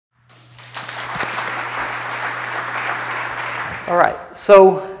All right,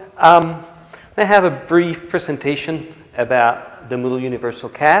 so I have a brief presentation about the Moodle Universal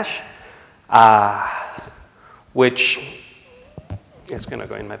Cache, which is going to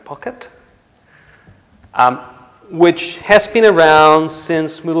go in my pocket, which has been around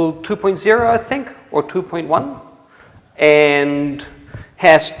since Moodle 2.0, I think, or 2.1, and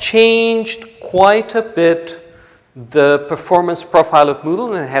has changed quite a bit the performance profile of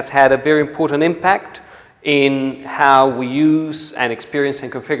Moodle, and it has had a very important impact in how we use and experience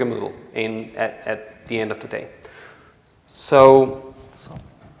and configure Moodle at the end of the day. So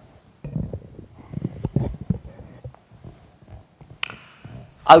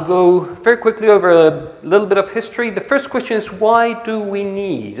I'll go very quickly over a little bit of history. The first question is, why do we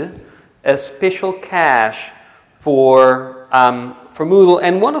need a special cache for Moodle?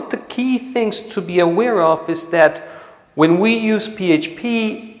 And one of the key things to be aware of is that when we use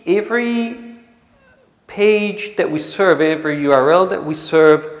PHP, every page that we serve, every URL that we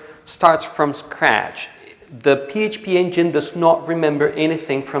serve starts from scratch. The PHP engine does not remember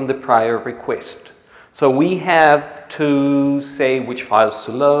anything from the prior request. So we have to say which files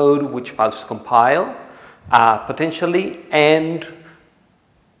to load, which files to compile, potentially, and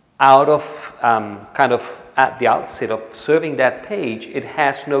out of kind of at the outset of serving that page, it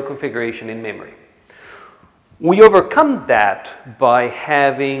has no configuration in memory. We overcome that by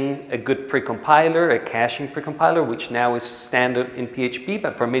having a good precompiler, a caching precompiler, which now is standard in PHP,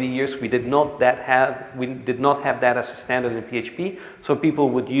 but for many years we did not have that as a standard in PHP. So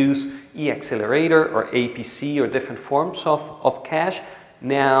people would use eAccelerator or APC or different forms of cache.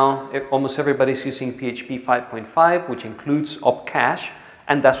 Now almost everybody's using PHP 5.5, which includes opcache,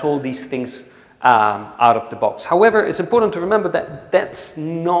 and does all these things out of the box. However, it's important to remember that that's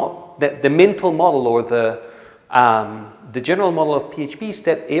not the mental model or the general model of PHP is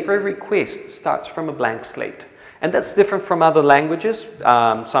that every request starts from a blank slate. And that's different from other languages,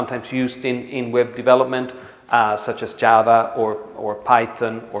 sometimes used in web development, such as Java or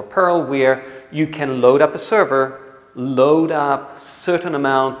Python or Perl, where you can load up a server, load up certain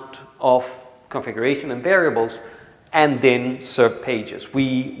amount of configuration and variables, and then serve pages.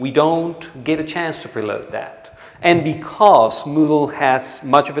 We don't get a chance to preload that. And because Moodle has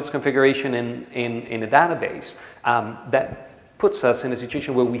much of its configuration in a database, that puts us in a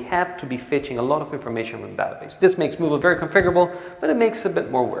situation where we have to be fetching a lot of information from the database. This makes Moodle very configurable, but it makes a bit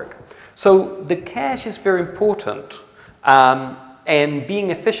more work. So the cache is very important, and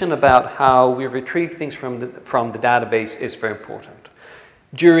being efficient about how we retrieve things from the database is very important.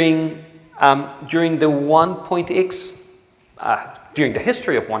 During the 1.x, during the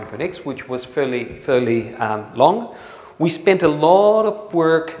history of 1.x, which was fairly long, we spent a lot of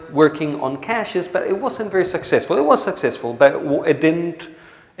work working on caches, but it wasn't very successful. It was successful, but it didn't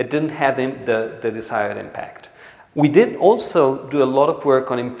have the desired impact. We did also do a lot of work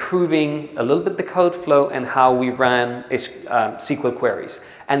on improving a little bit the code flow and how we ran SQL queries,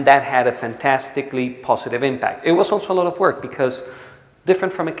 and that had a fantastically positive impact. It was also a lot of work because,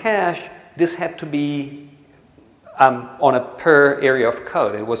 different from a cache, this had to be on a per area of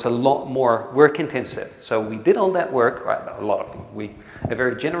code. It was a lot more work intensive. So we did all that work, a lot of people, a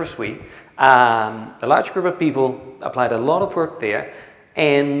very generous we. A large group of people applied a lot of work there,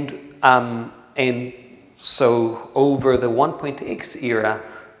 and so over the 1.x era,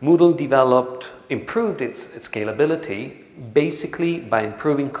 Moodle improved its scalability basically by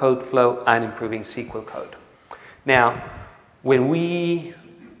improving code flow and improving SQL code. Now, when we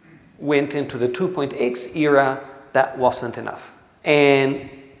went into the 2.x era, that wasn't enough. And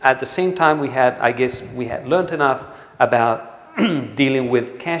at the same time, I guess we had learned enough about dealing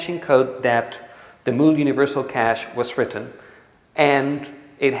with caching code that the Moodle Universal Cache was written. And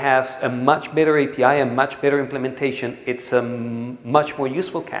it has a much better API, a much better implementation. It's a much more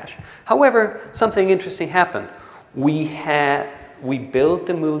useful cache. However, something interesting happened. We built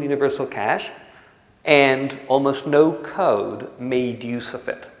the Moodle Universal Cache, and almost no code made use of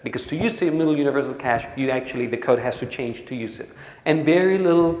it. Because to use the Moodle Universal Cache, the code has to change to use it. And very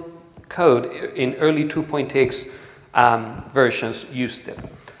little code in early 2.x versions used it.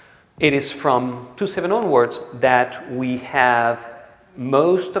 It is from 2.7 onwards that we have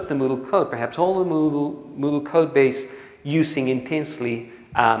most of the Moodle code, perhaps all the Moodle code base, using intensely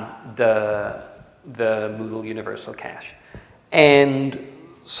the Moodle Universal Cache. And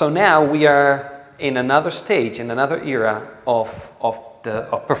so now we are in another stage, in another era of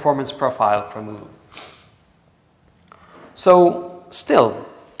performance profile for Moodle. So still,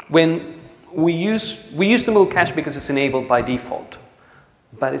 when we use the Moodle cache because it's enabled by default,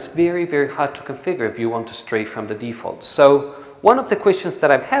 but it's very, very hard to configure if you want to stray from the default. So one of the questions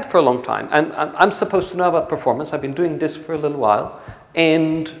that I've had for a long time, and I'm supposed to know about performance, I've been doing this for a little while,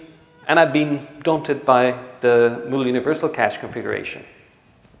 and I've been daunted by the Moodle Universal Cache configuration.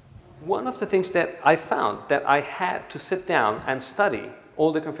 One of the things that I found that I had to sit down and study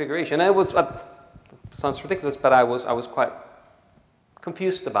all the configuration, and it was, sounds ridiculous, but I was quite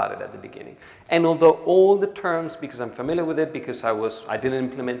confused about it at the beginning. And although all the terms, because I'm familiar with it, because I didn't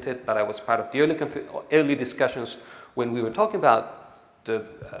implement it, but I was part of the early discussions when we were talking about the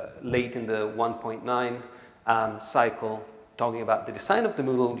late in the 1.9 cycle, talking about the design of the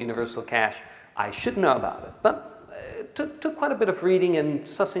Moodle Universal Cache, I should know about it. But it took quite a bit of reading and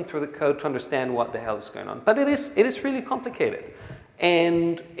sussing through the code to understand what the hell is going on. But it is really complicated.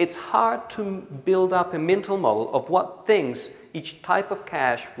 And it's hard to build up a mental model of what things each type of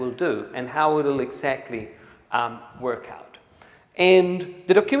cache will do and how it will exactly work out. And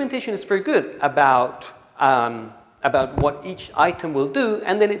the documentation is very good about what each item will do,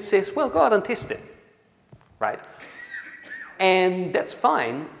 and then it says, well, go out and test it, right? And that's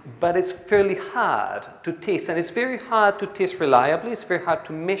fine, but it's fairly hard to test, and it's very hard to test reliably, it's very hard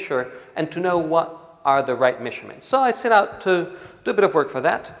to measure and to know what are the right measurements. So I set out to do a bit of work for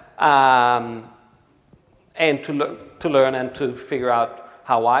that, and to learn and to figure out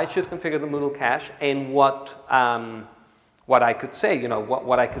how I should configure the Moodle cache and what I could say, you know,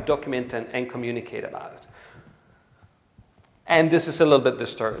 what I could document and communicate about it. And this is a little bit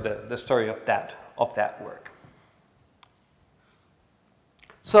the story of that work.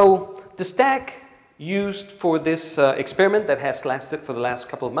 So the stack used for this experiment that has lasted for the last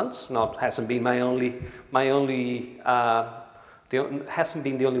couple of months, hasn't been hasn't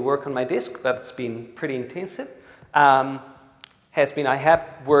been the only work on my disk, but it's been pretty intensive. I have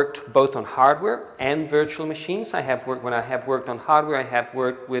worked both on hardware and virtual machines. When I have worked on hardware, I have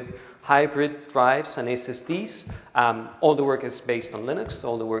worked with hybrid drives and SSDs. All the work is based on Linux.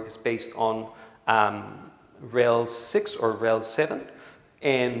 All the work is based on RHEL 6 or RHEL 7.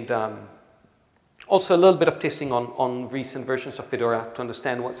 And also a little bit of testing on recent versions of Fedora to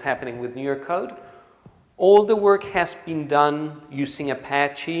understand what's happening with newer code. All the work has been done using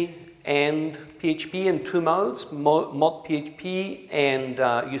Apache and PHP in two modes, mod PHP and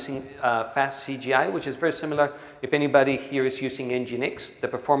using fast CGI, which is very similar. If anybody here is using Nginx, the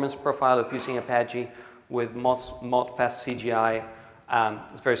performance profile of using Apache with mod fast CGI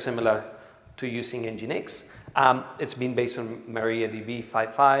is very similar to using Nginx. It's been based on MariaDB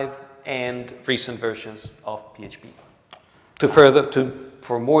 5.5 and recent versions of PHP.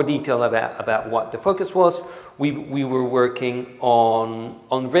 For more detail about what the focus was, we were working on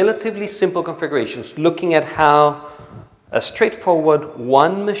relatively simple configurations, looking at how a straightforward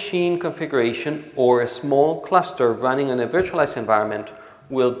one machine configuration or a small cluster running in a virtualized environment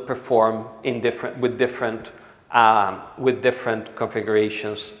will perform with different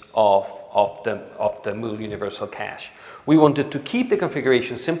configurations of the Moodle Universal Cache. We wanted to keep the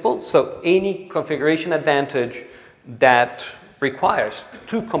configuration simple, so any configuration advantage that requires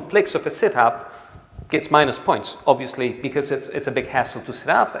too complex of a setup gets minus points, obviously, because it's a big hassle to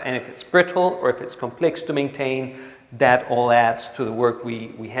set up, and if it's brittle or if it's complex to maintain, that all adds to the work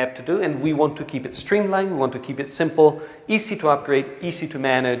we have to do, and we want to keep it streamlined, we want to keep it simple, easy to upgrade, easy to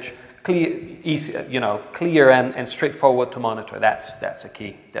manage, clear and straightforward to monitor. That's a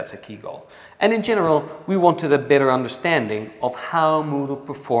key goal. And in general, we wanted a better understanding of how Moodle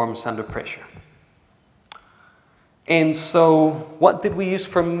performs under pressure. And so, what did we use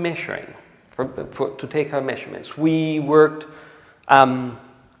for measuring? To take our measurements, we worked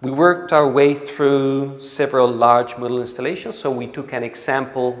our way through several large Moodle installations. So we took an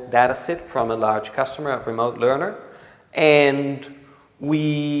example data set from a large customer, a remote learner, and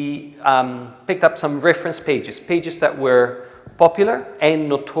we picked up some reference pages that were popular and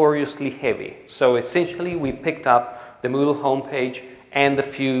notoriously heavy. So essentially, we picked up the Moodle homepage and a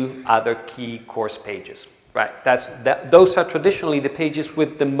few other key course pages. Right, those are traditionally the pages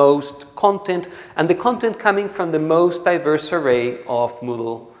with the most content, and the content coming from the most diverse array of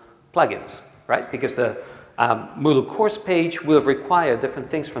Moodle plugins, right? Because the Moodle course page will require different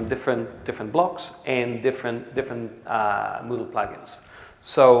things from different blocks and different Moodle plugins.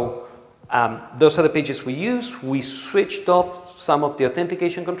 So those are the pages we use. We switched off some of the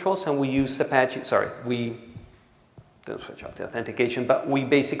authentication controls, and we use Apache. We didn't switch off the authentication, but we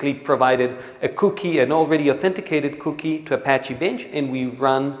basically provided a cookie, an already authenticated cookie to Apache Bench, and we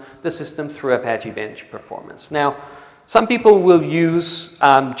run the system through Apache Bench performance. Now, some people will use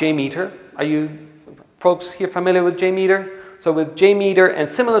JMeter. Are you folks here familiar with JMeter? So with JMeter and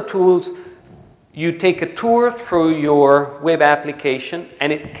similar tools, you take a tour through your web application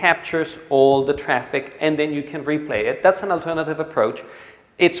and it captures all the traffic and then you can replay it. That's an alternative approach.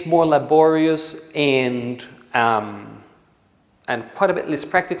 It's more laborious and quite a bit less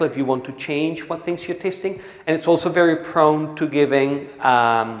practical if you want to change what things you're testing. And it's also very prone to giving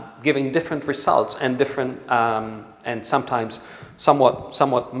different results and different and sometimes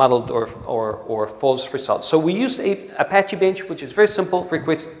somewhat muddled or false results. So we use a Apache Bench, which is very simple,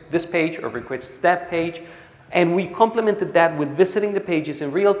 request this page or request that page, and we complemented that with visiting the pages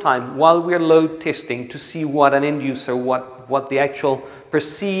in real time while we're load testing to see what an end user, what the actual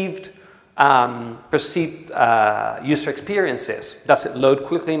perceived user experience is. Does it load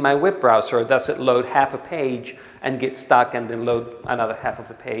quickly in my web browser, or does it load half a page and get stuck and then load another half of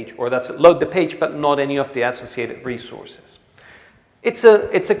the page, or does it load the page but not any of the associated resources? It's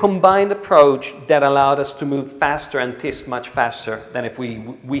a combined approach that allowed us to move faster and test much faster than if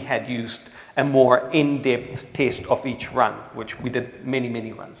we had used a more in-depth test of each run, which we did many,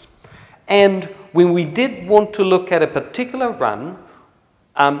 many runs. And when we did want to look at a particular run,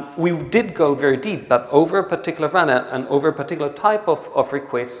 we did go very deep, but over a particular run and over a particular type of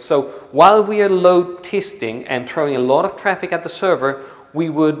request. So while we are load testing and throwing a lot of traffic at the server, we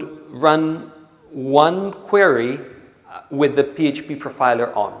would run one query with the PHP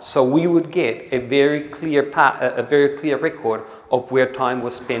profiler on. So we would get a very clear record of where time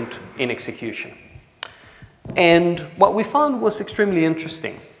was spent in execution. And what we found was extremely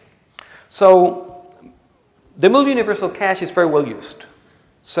interesting. So the Moodle Universal Cache is very well used.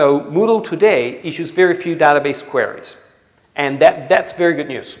 So Moodle today issues very few database queries. And that's very good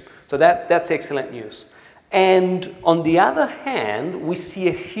news. So that's excellent news. And on the other hand, we see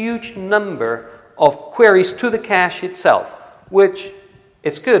a huge number of queries to the cache itself, which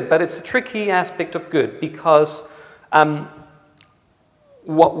is good, but it's a tricky aspect of good because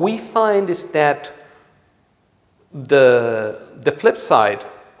what we find is that the flip side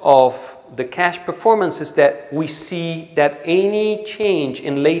of the cache performance is that we see that any change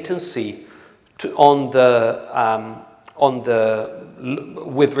in latency with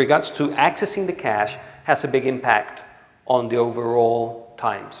regards to accessing the cache has a big impact on the overall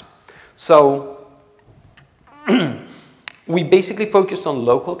times. So we basically focused on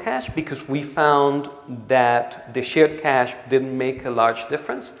local cache because we found that the shared cache didn't make a large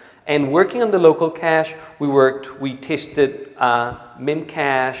difference. And working on the local cache, we tested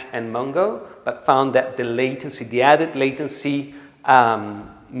Memcache and Mongo, but found that the added latency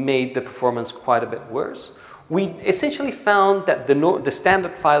made the performance quite a bit worse. We essentially found that the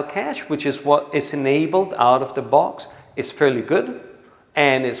standard file cache, which is what is enabled out of the box, is fairly good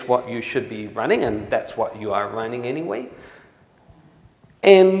and is what you should be running, and that's what you are running anyway.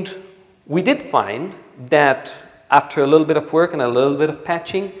 And we did find that after a little bit of work and a little bit of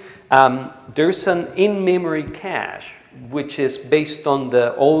patching, there's an in-memory cache, which is based on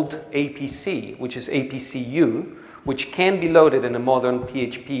the old APC, which is APCU, which can be loaded in a modern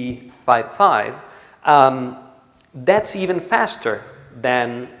PHP 5.5. That's even faster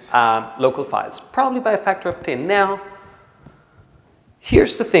than local files, probably by a factor of 10. Now,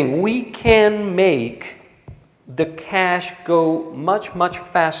 here's the thing. We can make the cache go much, much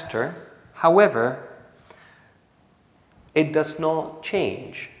faster. However, it does not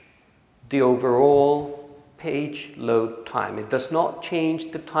change the overall page load time. It does not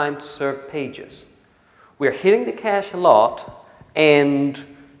change the time to serve pages. We're hitting the cache a lot, and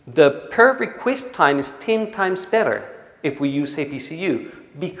the per request time is 10 times better if we use APCU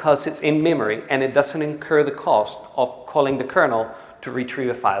because it's in memory and it doesn't incur the cost of calling the kernel to retrieve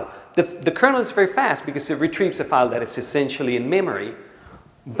a file. The kernel is very fast because it retrieves a file that is essentially in memory,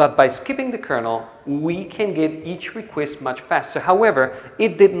 but by skipping the kernel, we can get each request much faster. However,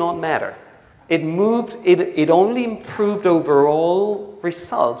 it did not matter. It only improved overall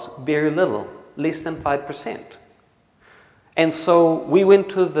results very little, less than 5%. And so we went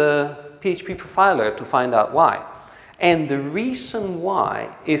to the PHP profiler to find out why. And the reason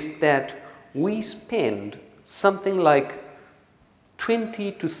why is that we spend something like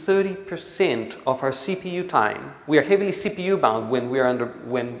 20 to 30% of our CPU time. We are heavily CPU bound when we're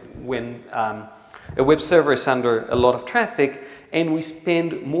when a web server is under a lot of traffic, and we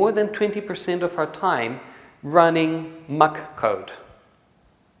spend more than 20% of our time running MUC code.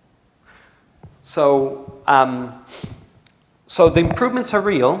 So, so the improvements are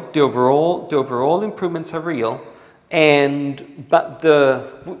real. The overall improvements are real. But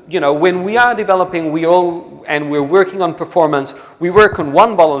when we are developing, we're working on performance, we work on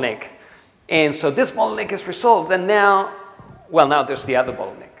one bottleneck. And so this bottleneck is resolved, and now there's the other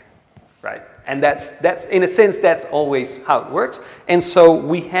bottleneck, right? And that's, in a sense, that's always how it works. And so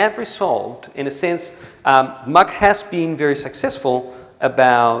we have resolved, in a sense, MUC has been very successful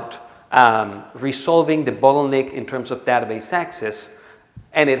about resolving the bottleneck in terms of database access.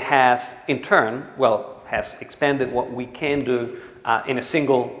 And it has, in turn, well, has expanded what we can do in a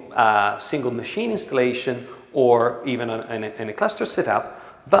single machine installation or even in a cluster setup.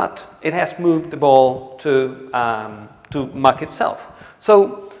 But it has moved the ball to MUC itself.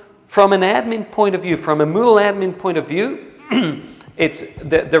 So from an admin point of view, from a Moodle admin point of view,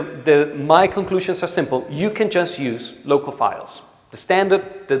 my conclusions are simple. You can just use local files. The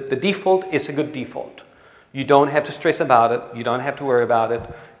standard, the default is a good default. You don't have to stress about it. You don't have to worry about it.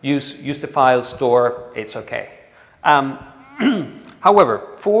 Use the file store. It's okay. However,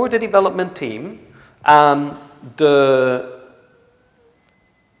 for the development team, the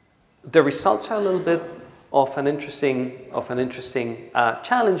results are a little bit of an interesting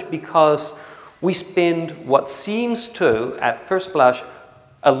challenge, because we spend what seems to, at first blush,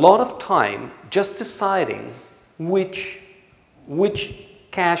 a lot of time just deciding which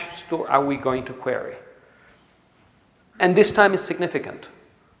cache store are we going to query. And this time is significant,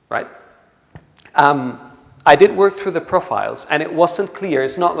 right? I did work through the profiles, and it wasn't clear.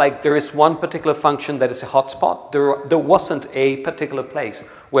 It's not like there is one particular function that is a hotspot. There wasn't a particular place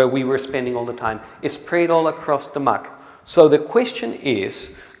where we were spending all the time. It's spread all across the MUC. So the question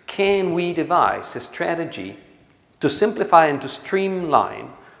is, can we devise a strategy to simplify and to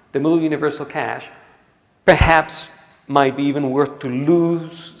streamline the Moodle Universal Cache? Perhaps might be even worth to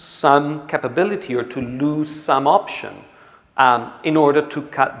lose some capability or to lose some option in order to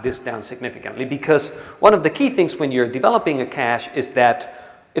cut this down significantly. Because one of the key things when you're developing a cache is that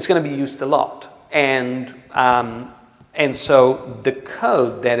it's going to be used a lot. And so the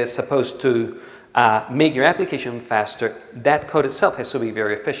code that is supposed to make your application faster, that code itself has to be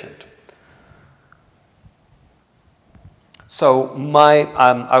very efficient. So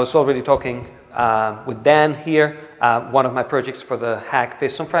I was already talking with Dan here. One of my projects for the Hack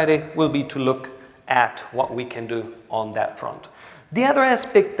Fest on Friday will be to look at what we can do on that front. The other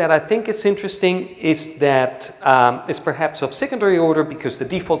aspect that I think is interesting is that is perhaps of secondary order, because the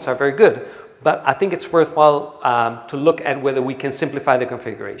defaults are very good, but I think it's worthwhile to look at whether we can simplify the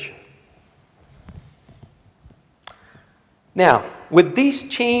configuration. Now, with these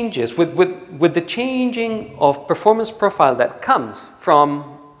changes, with the changing of performance profile that comes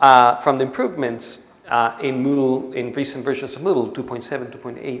from the improvements in Moodle, in recent versions of Moodle, 2.7,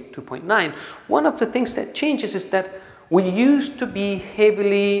 2.8, 2.9, one of the things that changes is that we used to be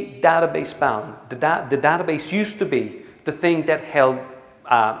heavily database bound. The database used to be the thing that held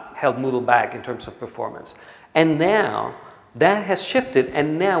Moodle back in terms of performance. And now that has shifted,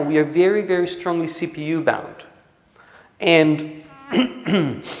 and now we are very, very strongly CPU bound. And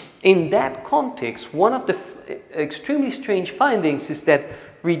in that context, one of the extremely strange findings is that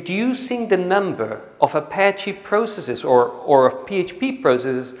reducing the number of Apache processes or of PHP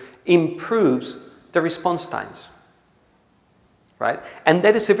processes improves the response times, right? And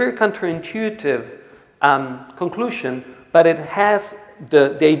that is a very counterintuitive conclusion, but it has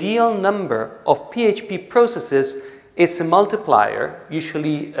the ideal number of PHP processes is a multiplier,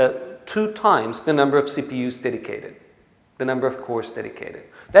 usually 2 times the number of CPUs dedicated, the number of cores dedicated.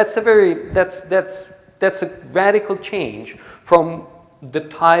 That's a radical change from the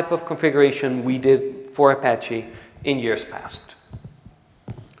type of configuration we did for Apache in years past.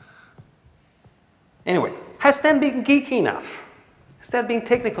 Anyway, has that been geeky enough? Has that been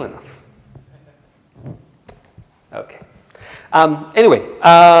technical enough? Okay. Anyway,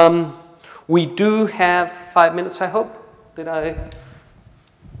 we do have 5 minutes, I hope. Did I?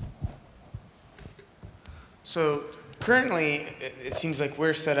 So currently, it seems like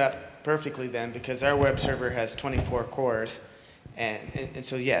we're set up perfectly then, because our web server has 24 cores. And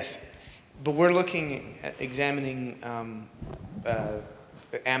so yes, but we're looking at examining the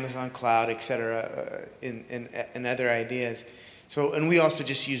Amazon cloud, et cetera, and other ideas. So, and we also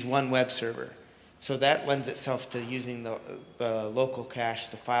just use one web server. So that lends itself to using the local cache,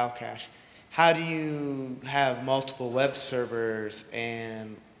 the file cache. How do you have multiple web servers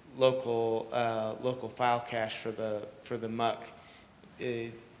and local file cache for the MUC?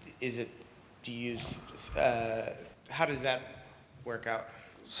 Do you use how does that work out?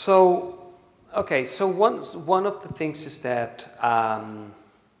 So, okay, so one of the things is that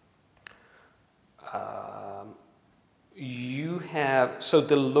you have, so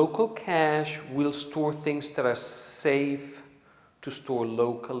the local cache will store things that are safe to store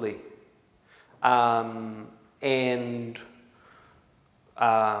locally. So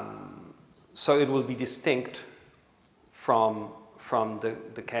it will be distinct from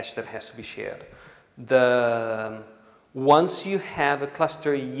the cache that has to be shared. Once you have a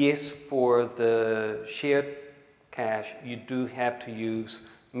cluster, yes, for the shared cache, you do have to use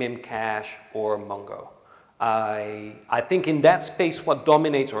memcache or Mongo. I think in that space what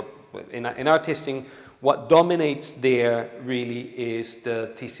dominates, or in our testing, what dominates there really is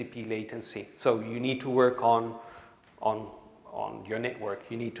the TCP latency. So you need to work on your network.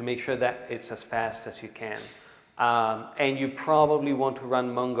 You need to make sure that it's as fast as you can. And you probably want to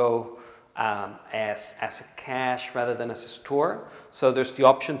run Mongo as a cache rather than as a store. So there's the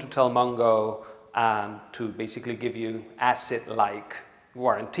option to tell Mongo to basically give you ACID-like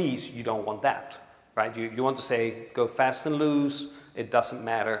warranties. You don't want that, right? You want to say, go fast and loose. It doesn't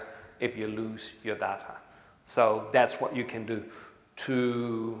matter if you lose your data. So that's what you can do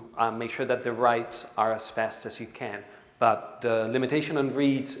to make sure that the writes are as fast as you can. But the limitation on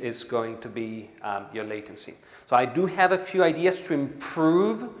reads is going to be your latency. So I do have a few ideas to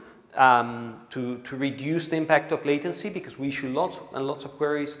improve, to reduce the impact of latency, because we issue lots and lots of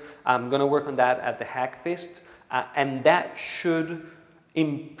queries. I'm going to work on that at the Hackfest, and that should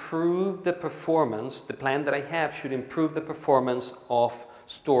improve the performance. The plan that I have should improve the performance of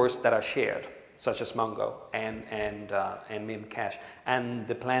stores that are shared, such as Mongo and memcache. And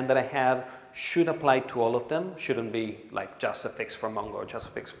the plan that I have should apply to all of them. Shouldn't be like just a fix for Mongo or just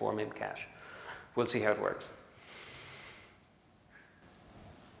a fix for memcache. We'll see how it works.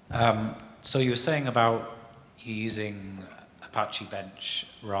 So you were saying about you using Apache Bench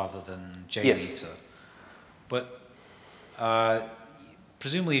rather than JMeter. Yes. But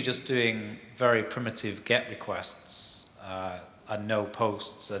presumably you're just doing very primitive GET requests and no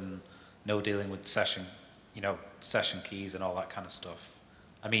posts and no dealing with session keys and all that kind of stuff.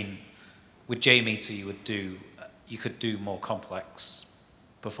 I mean, with JMeter you could do more complex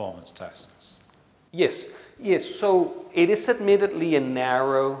performance tests. Yes. So it is admittedly a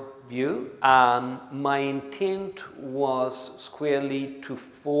narrow view. My intent was squarely to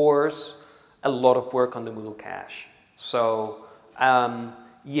force a lot of work on the Moodle cache. So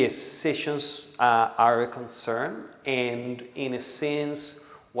yes, sessions are a concern, and in a sense,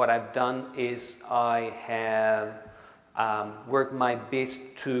 what I've done is I have worked my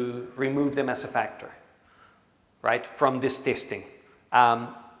best to remove them as a factor, right, from this testing.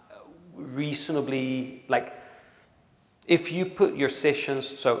 Reasonably, like, if you put your sessions,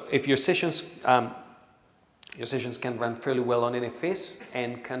 so if your sessions can run fairly well on NFS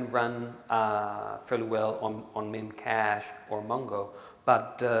and can run fairly well on memcache or Mongo,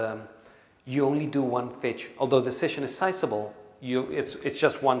 but you only do one fetch. Although the session is sizable, it's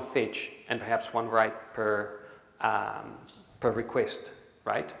just one fetch and perhaps one write per request,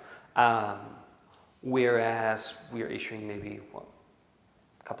 right? Whereas we're issuing maybe a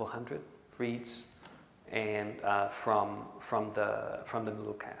couple hundred reads and from the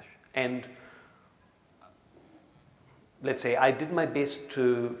Moodle cache. And let's say I did my best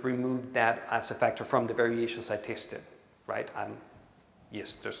to remove that as a factor from the variations I tested, right?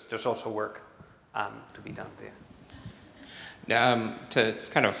 Yes, there's also work to be done there. To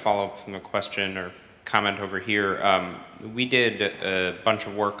kind of follow up from a question or comment over here, we did a bunch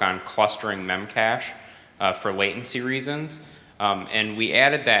of work on clustering memcache for latency reasons, and we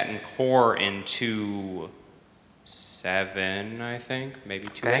added that in core in 2.7, I think, maybe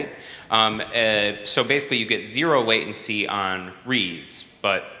 2.8. So basically you get 0 latency on reads,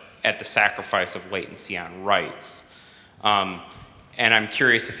 but at the sacrifice of latency on writes. And I'm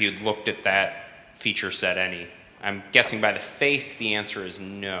curious if you'd looked at that feature set any. I'm guessing by the face the answer is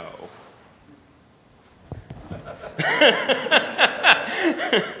no.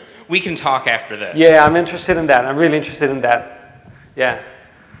 We can talk after this. Yeah, I'm interested in that. I'm really interested in that. Yeah.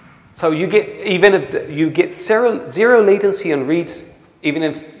 So you get, even if you get zero latency on reads, even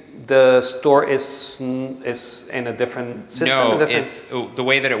if the store is in a different system? No, the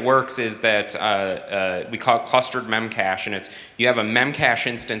way that it works is that we call it clustered memcache, and you have a memcache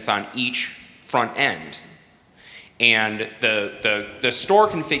instance on each front end. And the store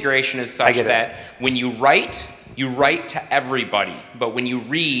configuration is such that when you write to everybody, but when you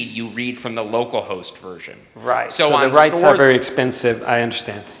read from the localhost version. Right. So the writes are very expensive. I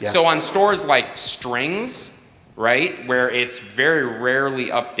understand. Yeah. So on stores like strings, right, where it's very rarely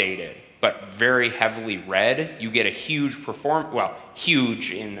updated, but very heavily read, you get a huge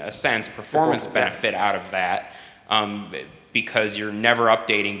huge in a sense performance benefit out of that. Because you're never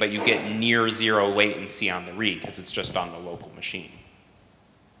updating, but you get near 0 latency on the read because it's just on the local machine.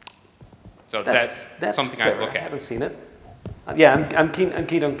 So that's something I'd look at. I haven't seen it. Yeah, I'm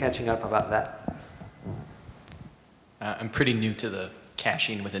keen on catching up about that. I'm pretty new to the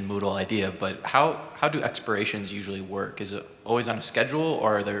caching within Moodle idea, but how do expirations usually work? Is it always on a schedule,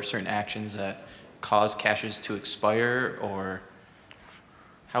 or are there certain actions that cause caches to expire, or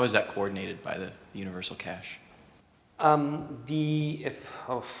how is that coordinated by the universal cache? If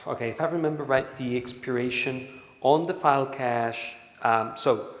I remember right, the expiration on the file cache,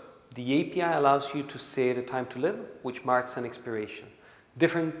 so the API allows you to say the time to live, which marks an expiration.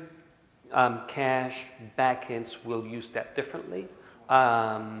 Different cache backends will use that differently.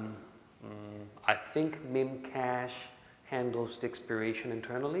 I think Memcache handles the expiration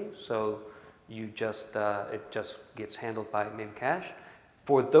internally, so you just it just gets handled by Memcache.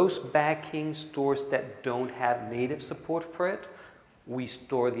 For those backing stores that don't have native support for it, we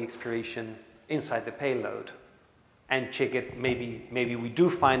store the expiration inside the payload and check it. Maybe we do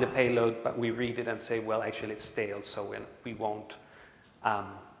find a payload, but we read it and say, well, actually it's stale, so we won't,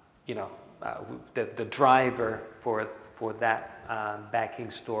 the driver for that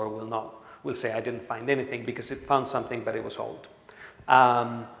backing store will say, I didn't find anything because it found something, but it was old.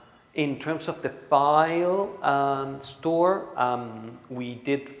 In terms of the file store, we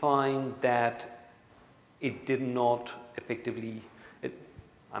did find that it did not effectively,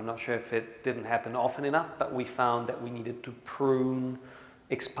 I'm not sure if it didn't happen often enough, but we found that we needed to prune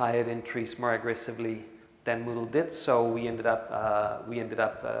expired entries more aggressively than Moodle did, so we ended up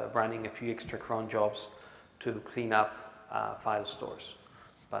running a few extra cron jobs to clean up file stores.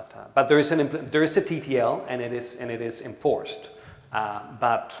 But there is a TTL, and it is enforced.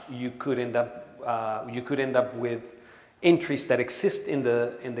 But you could end up with entries that exist in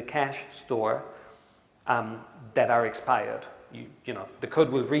the cache store that are expired. The code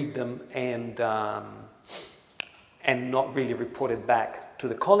will read them and not really report it back to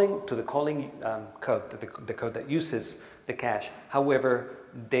the calling code, the code that uses the cache. However,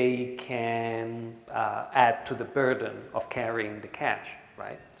 they can add to the burden of carrying the cache,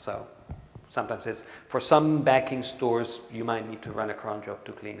 right? So sometimes for some backing stores, you might need to run a cron job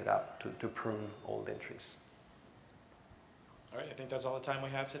to clean it up, to prune old entries. All right, I think that's all the time we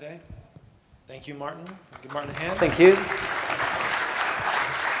have today. Thank you, Martin. Give Martin a hand. Thank you.